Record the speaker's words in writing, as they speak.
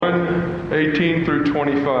18 through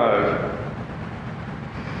 25.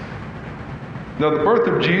 Now the birth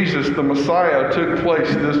of Jesus, the Messiah, took place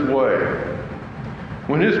this way.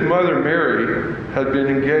 When his mother Mary had been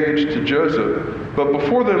engaged to Joseph, but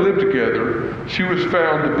before they lived together, she was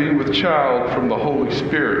found to be with child from the Holy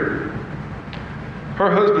Spirit.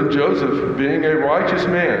 Her husband Joseph, being a righteous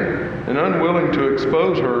man and unwilling to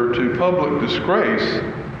expose her to public disgrace,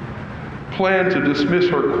 planned to dismiss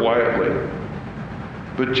her quietly.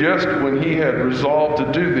 But just when he had resolved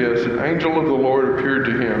to do this, an angel of the Lord appeared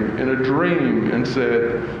to him in a dream and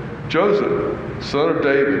said, "Joseph, son of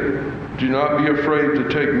David, do not be afraid to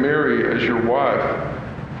take Mary as your wife,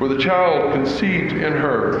 for the child conceived in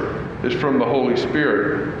her is from the Holy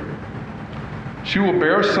Spirit. She will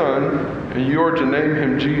bear a son, and you are to name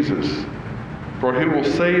him Jesus, for he will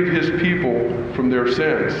save his people from their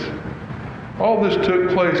sins." All this took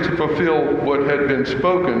place to fulfill what had been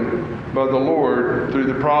spoken by the Lord through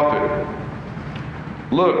the prophet.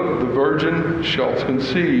 "Look, the virgin shall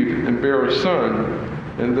conceive and bear a son,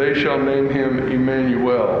 and they shall name him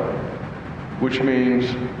Emmanuel," which means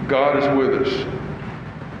God is with us.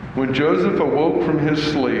 When Joseph awoke from his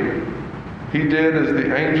sleep, he did as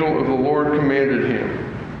the angel of the Lord commanded him.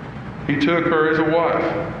 He took her as a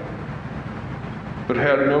wife, but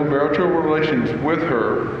had no marital relations with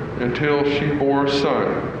her until she bore a son,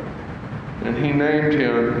 and he named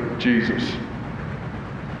him Jesus.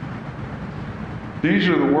 These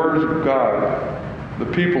are the words of God, the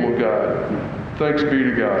people of God. Thanks be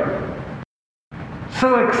to God.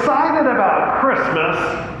 So excited about Christmas,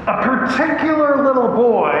 a particular little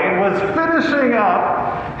boy was finishing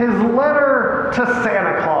up his letter to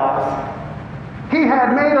Santa Claus. He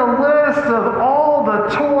had made a list of all the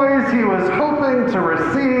toys he was hoping to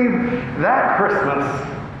receive that Christmas.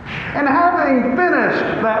 And having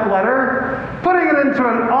finished that letter, putting it into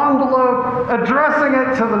an envelope, addressing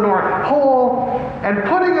it to the North Pole, and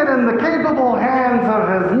putting it in the capable hands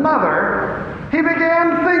of his mother, he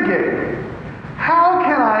began thinking, how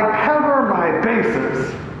can I cover my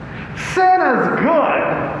bases? Santa's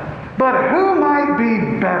good, but who might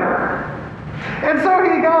be better? And so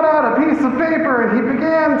he got out a piece of paper and he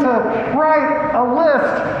began to write a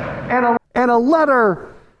list and a letter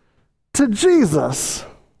to Jesus.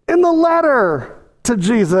 In the letter to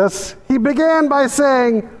Jesus, he began by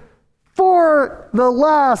saying, "For the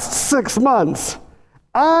last 6 months,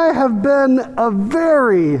 I have been a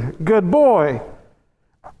very good boy.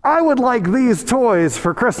 I would like these toys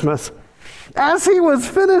for Christmas." As he was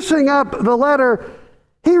finishing up the letter,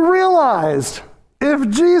 he realized if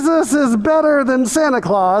Jesus is better than Santa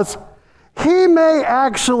Claus, he may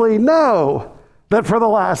actually know that for the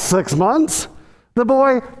last 6 months, the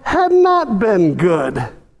boy had not been good.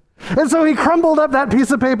 And so he crumbled up that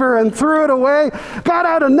piece of paper and threw it away, got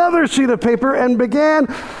out another sheet of paper and began,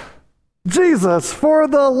 "Jesus, for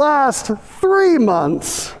the last 3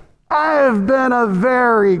 months, I have been a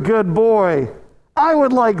very good boy. I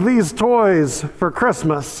would like these toys for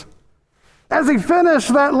Christmas." As he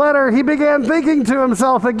finished that letter, he began thinking to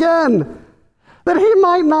himself again that he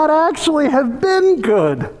might not actually have been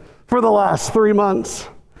good for the last 3 months.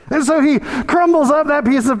 And so he crumbles up that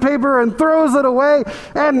piece of paper and throws it away,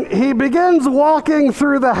 and he begins walking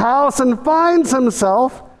through the house and finds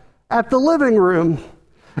himself at the living room.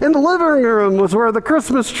 In the living room was where the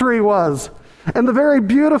Christmas tree was, and the very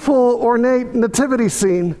beautiful ornate nativity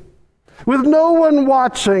scene. With no one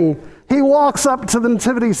watching, he walks up to the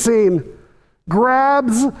nativity scene,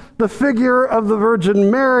 grabs the figure of the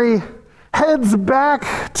Virgin Mary, heads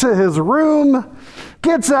back to his room,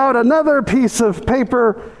 gets out another piece of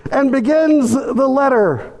paper, and begins the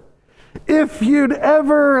letter. "If you'd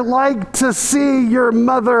ever like to see your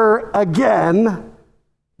mother again, ...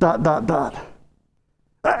 I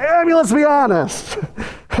mean, let's be honest.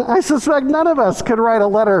 I suspect none of us could write a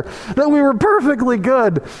letter that we were perfectly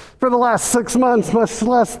good for the last 6 months, much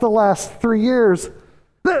less the last 3 years.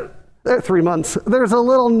 3 months. There's a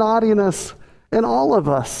little naughtiness in all of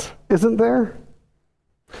us, isn't there?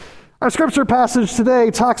 Our scripture passage today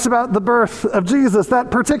talks about the birth of Jesus, that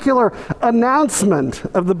particular announcement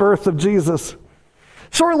of the birth of Jesus.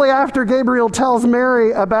 Shortly after Gabriel tells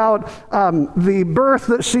Mary about the birth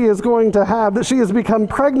that she is going to have, that she has become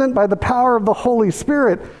pregnant by the power of the Holy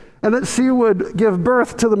Spirit, and that she would give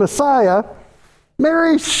birth to the Messiah,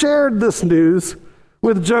 Mary shared this news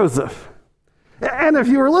with Joseph. And if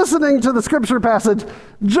you were listening to the scripture passage,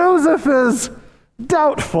 Joseph is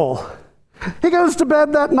doubtful. He goes to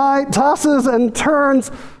bed that night, tosses and turns,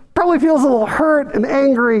 probably feels a little hurt and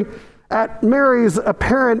angry at Mary's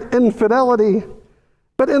apparent infidelity.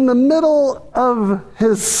 But in the middle of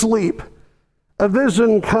his sleep, a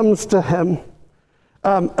vision comes to him.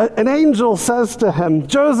 An angel says to him,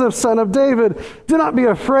 "Joseph, son of David, do not be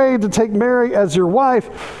afraid to take Mary as your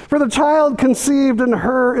wife, for the child conceived in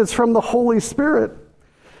her is from the Holy Spirit.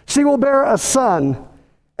 She will bear a son,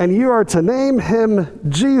 and you are to name him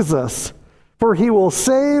Jesus, for he will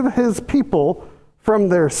save his people from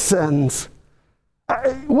their sins."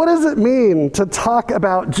 What does it mean to talk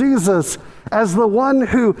about Jesus as the one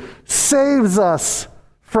who saves us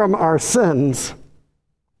from our sins?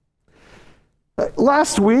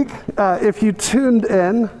 Last week, if you tuned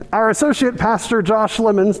in, our associate pastor, Josh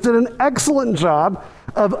Lemons, did an excellent job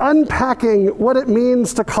of unpacking what it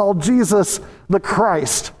means to call Jesus the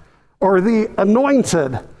Christ, or the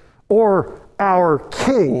Anointed, or our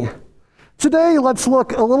King. Today, let's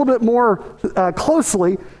look a little bit more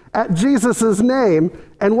closely at Jesus' name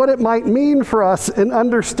and what it might mean for us in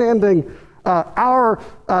understanding our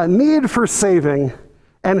need for saving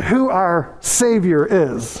and who our Savior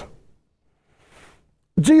is.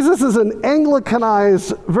 Jesus is an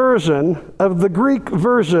Anglicanized version of the Greek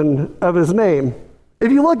version of his name.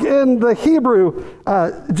 If you look in the Hebrew,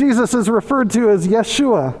 Jesus is referred to as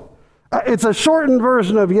Yeshua. It's a shortened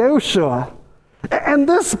version of Yehoshua. And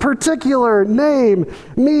this particular name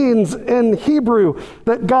means in Hebrew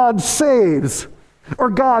that God saves, or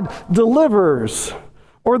God delivers,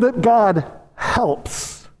 or that God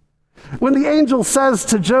helps. When the angel says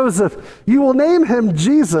to Joseph, "You will name him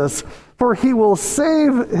Jesus, for he will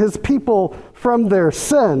save his people from their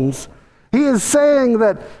sins," he is saying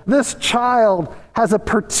that this child has a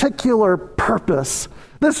particular purpose.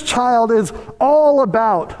 This child is all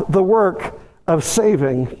about the work of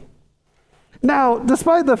saving. Now,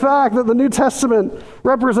 despite the fact that the New Testament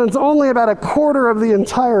represents only about a quarter of the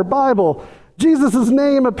entire Bible, Jesus'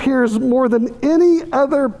 name appears more than any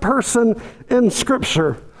other person in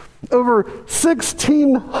Scripture, over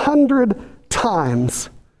 1,600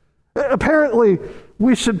 times. Apparently,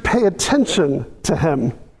 we should pay attention to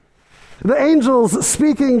him. The angels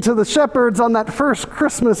speaking to the shepherds on that first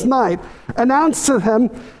Christmas night announced to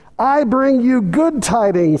him, "I bring you good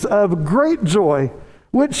tidings of great joy,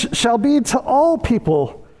 which shall be to all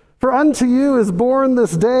people. For unto you is born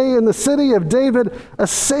this day in the city of David a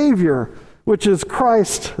Savior, which is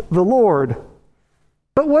Christ the Lord."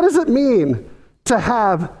 But what does it mean to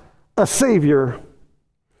have a Savior?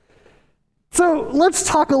 So let's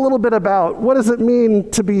talk a little bit about what does it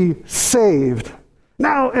mean to be saved.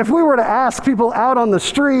 Now, if we were to ask people out on the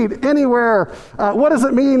street, anywhere, what does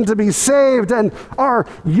it mean to be saved, and are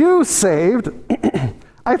you saved?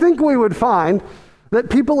 I think we would find that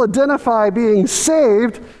people identify being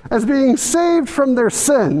saved as being saved from their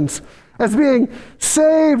sins, as being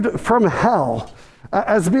saved from hell,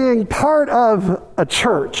 as being part of a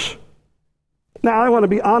church. Now, I want to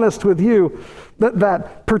be honest with you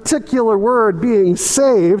that particular word, being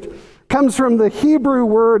saved, comes from the Hebrew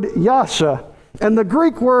word yasha and the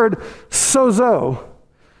Greek word sozo.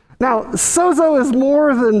 Now, sozo is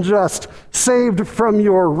more than just saved from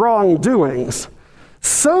your wrongdoings.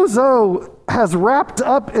 Sozo has wrapped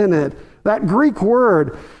up in it, that Greek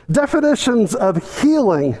word, definitions of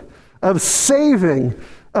healing, of saving,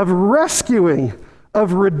 of rescuing,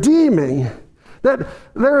 of redeeming. That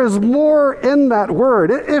there is more in that word.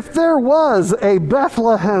 If there was a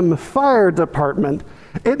Bethlehem fire department,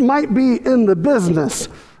 it might be in the business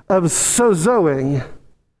of sozoing.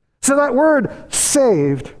 So that word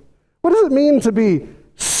saved, what does it mean to be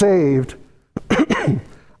saved?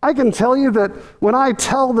 I can tell you that when I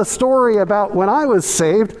tell the story about when I was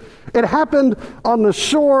saved, it happened on the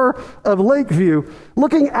shore of Lakeview,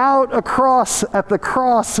 looking out across at the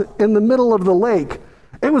cross in the middle of the lake.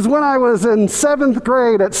 It was when I was in 7th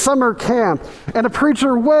grade at summer camp, and a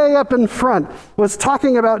preacher way up in front was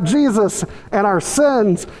talking about Jesus and our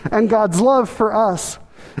sins and God's love for us.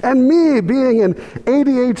 And me, being an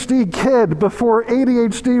ADHD kid before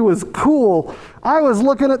ADHD was cool, I was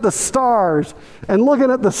looking at the stars and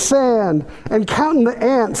looking at the sand and counting the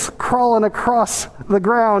ants crawling across the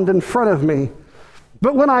ground in front of me.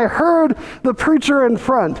 But when I heard the preacher in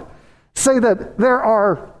front say that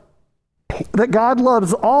God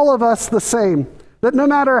loves all of us the same, that no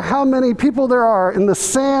matter how many people there are in the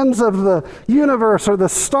sands of the universe or the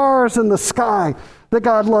stars in the sky, that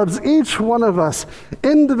God loves each one of us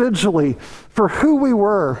individually for who we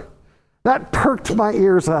were, that perked my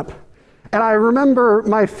ears up. And I remember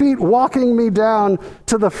my feet walking me down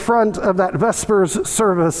to the front of that Vespers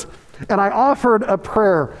service, and I offered a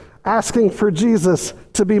prayer asking for Jesus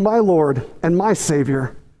to be my Lord and my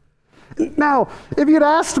Savior. Now, if you'd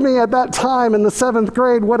asked me at that time in the 7th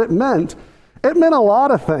grade what it meant a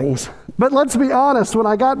lot of things. But let's be honest, when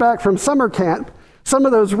I got back from summer camp, Some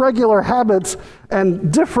of those regular habits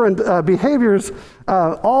and different behaviors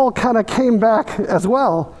all kind of came back as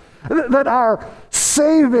well. That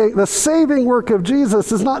the saving work of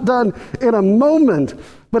Jesus is not done in a moment,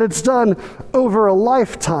 but it's done over a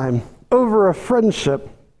lifetime, over a friendship.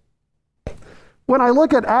 When I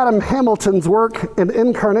look at Adam Hamilton's work in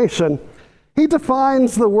Incarnation, he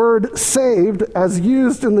defines the word saved as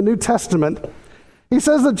used in the New Testament. He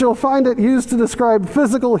says that you'll find it used to describe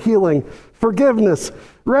physical healing, forgiveness,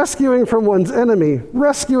 rescuing from one's enemy,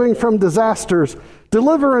 rescuing from disasters,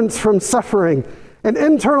 deliverance from suffering, an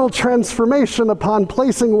internal transformation upon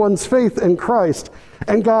placing one's faith in Christ,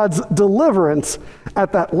 and God's deliverance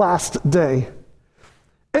at that last day.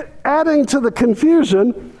 Adding to the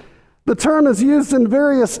confusion, the term is used in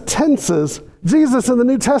various tenses. Jesus and the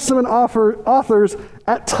New Testament authors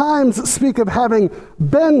at times speak of having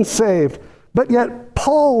been saved, but yet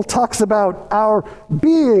Paul talks about our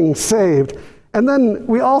being saved. And then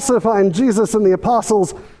we also find Jesus and the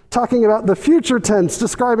apostles talking about the future tense,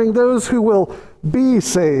 describing those who will be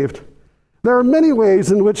saved. There are many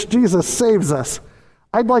ways in which Jesus saves us.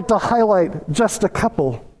 I'd like to highlight just a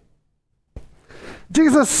couple.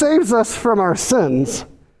 Jesus saves us from our sins.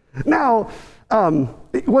 Now,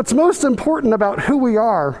 what's most important about who we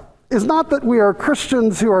are is not that we are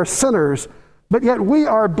Christians who are sinners, but yet we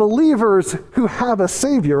are believers who have a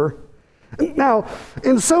Savior. Now,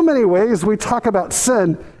 in so many ways, we talk about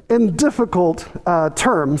sin in difficult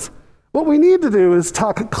terms. What we need to do is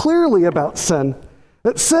talk clearly about sin.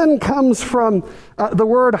 That sin comes from the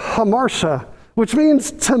word hamartia, which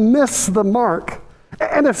means to miss the mark.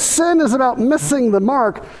 And if sin is about missing the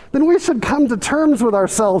mark, then we should come to terms with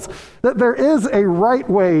ourselves that there is a right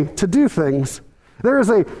way to do things. There is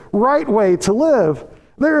a right way to live.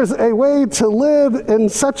 There is a way to live in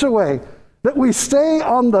such a way that we stay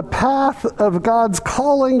on the path of God's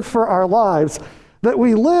calling for our lives, that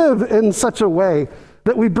we live in such a way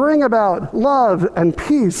that we bring about love and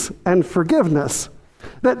peace and forgiveness.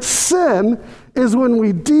 That sin is when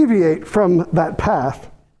we deviate from that path.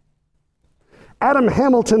 Adam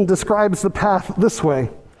Hamilton describes the path this way.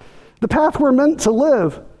 The path we're meant to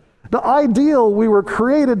live, the ideal we were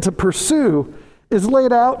created to pursue, is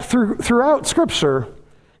laid out throughout Scripture.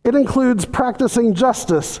 It includes practicing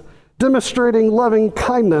justice, demonstrating loving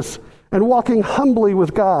kindness, and walking humbly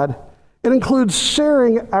with God. It includes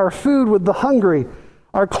sharing our food with the hungry,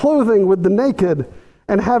 our clothing with the naked,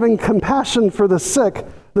 and having compassion for the sick,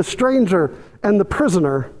 the stranger, and the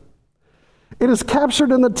prisoner. It is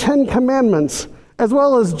captured in the Ten Commandments, as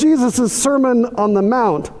well as Jesus' Sermon on the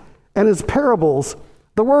Mount and his parables,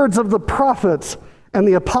 the words of the prophets and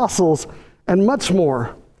the apostles, and much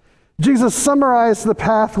more. Jesus summarized the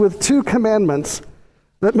path with 2 commandments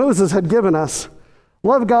that Moses had given us.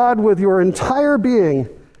 Love God with your entire being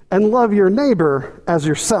and love your neighbor as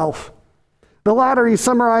yourself. The latter he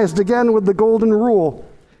summarized again with the golden rule.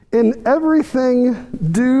 In everything,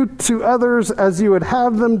 do to others as you would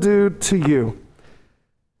have them do to you.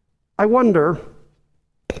 I wonder,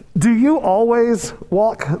 do you always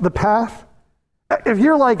walk the path? If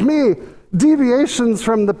you're like me, deviations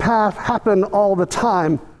from the path happen all the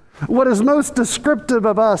time. What is most descriptive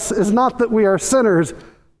of us is not that we are sinners,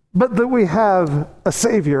 but that we have a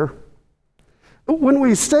Savior. When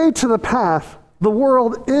we stay to the path, the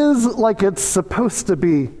world is like it's supposed to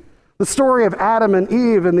be. The story of Adam and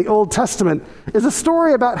Eve in the Old Testament is a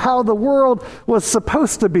story about how the world was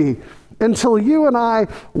supposed to be until you and I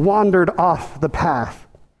wandered off the path.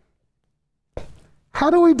 How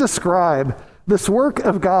do we describe this work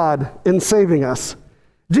of God in saving us?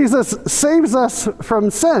 Jesus saves us from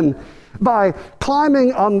sin by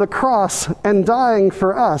climbing on the cross and dying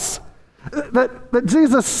for us. That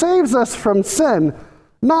Jesus saves us from sin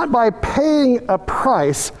not by paying a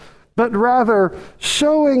price, but rather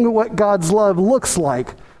showing what God's love looks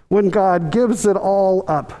like when God gives it all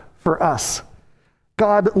up for us.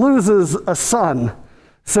 God loses a son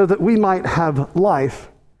so that we might have life.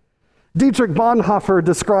 Dietrich Bonhoeffer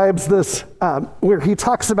describes this where he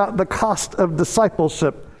talks about the cost of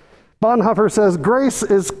discipleship. Bonhoeffer says, grace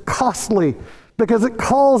is costly because it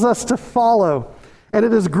calls us to follow, and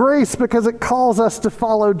it is grace because it calls us to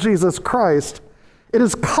follow Jesus Christ. It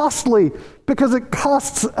is costly because it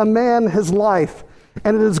costs a man his life,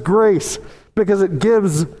 and it is grace because it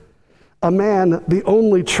gives a man the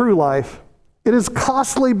only true life. It is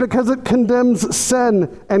costly because it condemns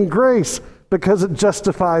sin, and grace because it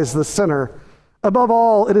justifies the sinner. Above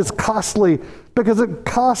all, it is costly because it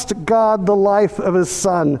cost God the life of his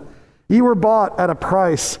Son. You were bought at a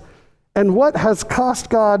price, and what has cost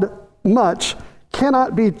God much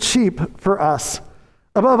cannot be cheap for us.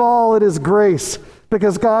 Above all, it is grace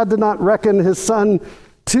because God did not reckon his Son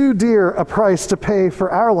too dear a price to pay for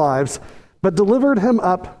our lives, but delivered him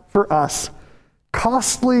up for us.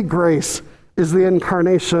 Costly grace is the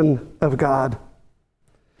incarnation of God.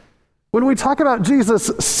 When we talk about Jesus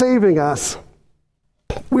saving us,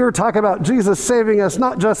 we are talking about Jesus saving us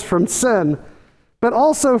not just from sin, but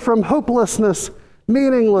also from hopelessness,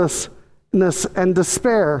 meaninglessness, and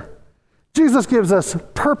despair. Jesus gives us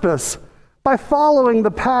purpose. By following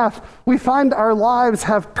the path, we find our lives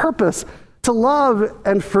have purpose to love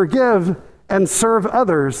and forgive and serve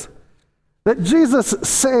others. That Jesus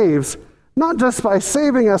saves, not just by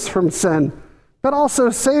saving us from sin, but also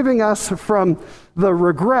saving us from the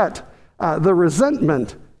regret, the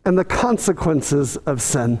resentment, and the consequences of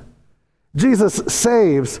sin. Jesus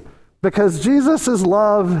saves because Jesus is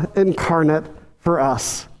love incarnate for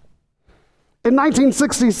us. In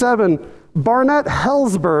 1967, Barnett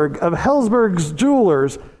Helzberg of Helzberg's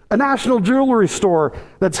Jewelers, a national jewelry store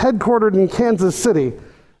that's headquartered in Kansas City,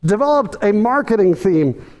 developed a marketing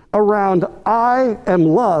theme around "I am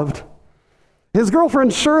loved." His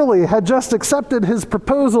girlfriend Shirley had just accepted his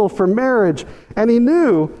proposal for marriage, and he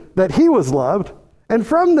knew that he was loved. And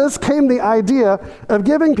from this came the idea of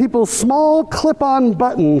giving people small clip-on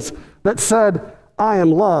buttons that said, "I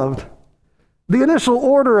am loved." The initial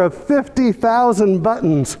order of 50,000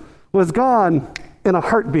 buttons was gone in a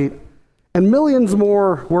heartbeat, and millions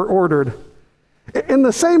more were ordered. In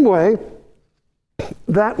the same way,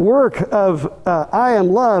 that work of "I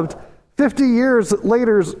am loved" 50 years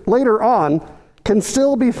later on can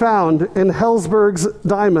still be found in Helzberg's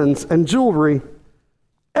diamonds and jewelry.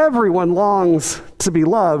 Everyone longs to be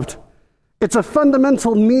loved. It's a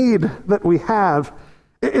fundamental need that we have.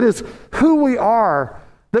 It is who we are,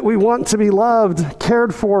 that we want to be loved,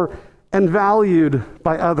 cared for, and valued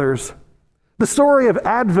by others. The story of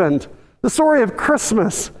Advent, the story of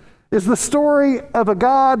Christmas, is the story of a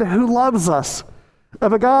God who loves us,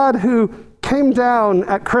 of a God who came down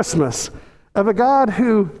at Christmas, of a God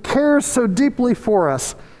who cares so deeply for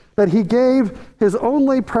us that he gave his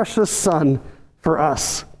only precious Son for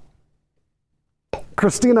us.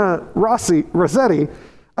 Christina Rossetti,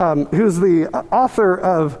 who's the author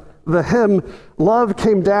of the hymn "Love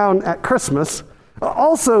Came Down at Christmas,"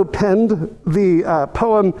 also penned the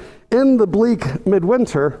poem "In the Bleak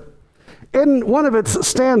Midwinter." In one of its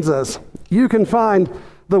stanzas, you can find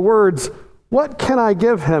the words, "What can I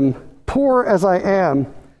give him, poor as I am?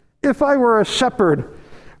 If I were a shepherd,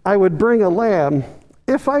 I would bring a lamb.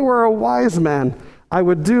 If I were a wise man, I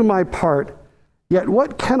would do my part. Yet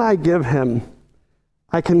what can I give him?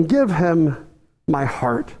 I can give him my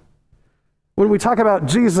heart." When we talk about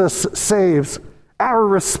Jesus saves, our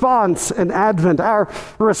response in Advent, our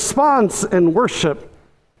response in worship,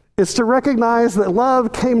 is to recognize that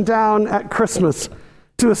love came down at Christmas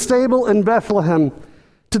to a stable in Bethlehem,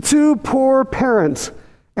 to two poor parents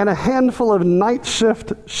and a handful of night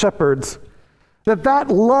shift shepherds. That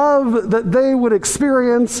love that they would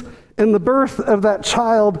experience in the birth of that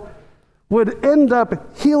child would end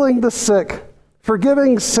up healing the sick,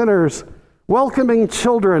 forgiving sinners, welcoming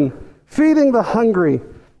children, feeding the hungry,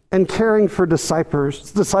 and caring for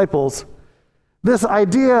disciples. This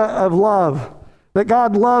idea of love, that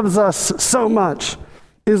God loves us so much,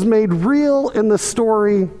 is made real in the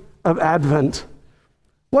story of Advent.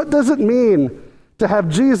 What does it mean to have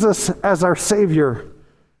Jesus as our Savior?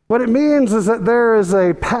 What it means is that there is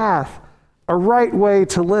a path, a right way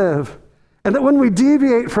to live, and that when we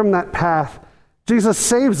deviate from that path, Jesus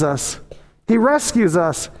saves us. He rescues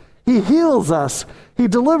us. He heals us. He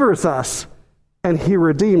delivers us. And he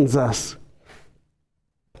redeems us.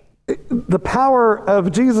 The power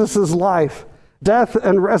of Jesus' life, death,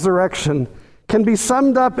 and resurrection can be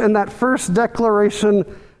summed up in that first declaration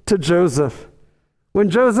to Joseph. When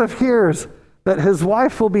Joseph hears that his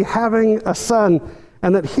wife will be having a son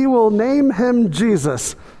and that he will name him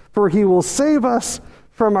Jesus, for he will save us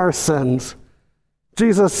from our sins.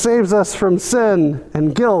 Jesus saves us from sin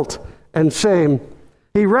and guilt and shame.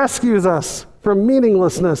 He rescues us from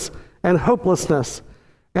meaninglessness and hopelessness.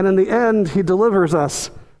 And in the end, he delivers us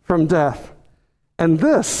from death. And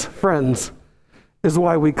this, friends, is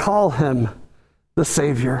why we call him the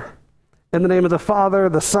Savior. In the name of the Father,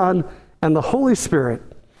 the Son, and the Holy Spirit,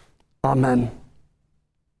 amen.